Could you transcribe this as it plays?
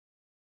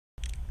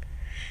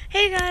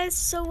Hey guys,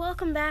 so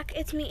welcome back.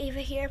 It's me, Ava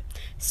here.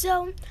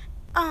 So,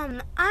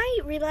 I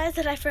realized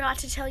that I forgot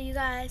to tell you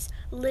guys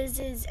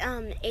Liz's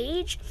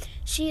age.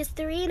 She is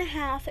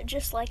 3.5,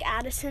 just like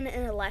Addison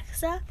and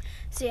Alexa.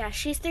 So yeah,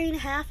 she's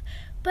 3.5.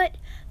 But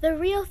the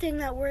real thing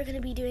that we're going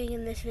to be doing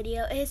in this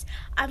video is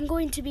I'm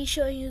going to be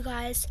showing you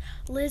guys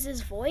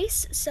Liz's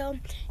voice. So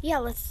yeah,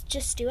 let's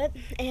just do it.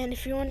 And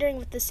if you're wondering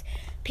what this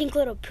pink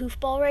little poof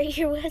ball right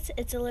here was,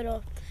 it's a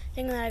little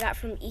thing that I got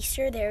from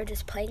Easter. They were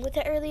just playing with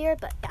it earlier,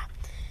 but yeah.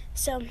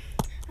 So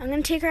I'm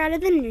going to take her out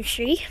of the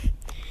nursery.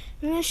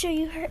 I'm going to show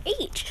you her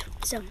age.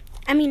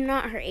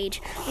 Not her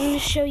age. I'm going to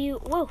show you,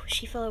 whoa,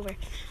 she fell over.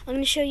 I'm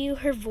going to show you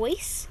her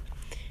voice.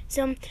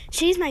 So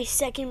she's my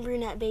second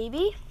brunette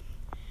baby.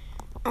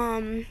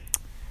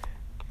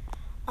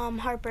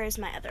 Harper is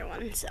my other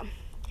one, so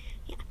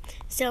yeah.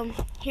 So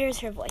here's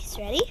her voice.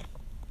 Ready?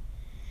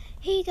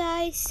 Hey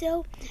guys,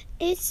 so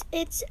it's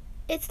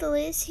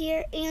Liz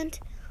here, and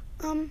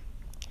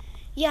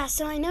yeah,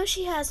 so I know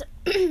she has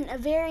a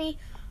very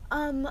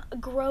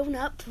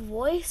grown-up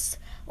voice,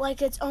 like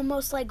it's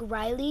almost like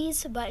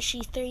Riley's, but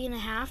she's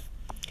 3.5.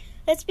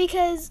 That's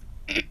because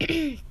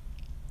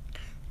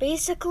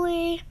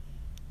basically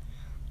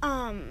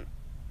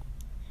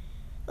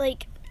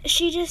like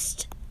she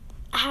just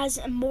has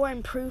more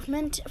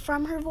improvement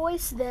from her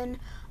voice than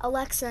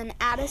Alexa and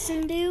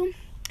Addison do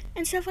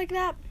and stuff like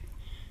that.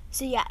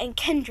 So yeah, and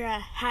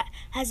Kendra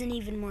has an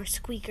even more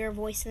squeaker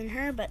voice than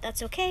her, but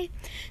that's okay.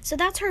 So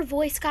that's her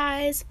voice,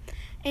 guys.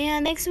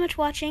 And thanks so much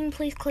for watching.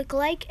 Please click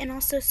like and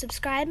also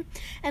subscribe.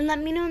 And let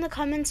me know in the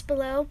comments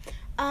below,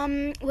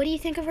 what do you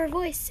think of her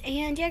voice?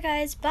 And yeah,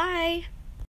 guys, bye.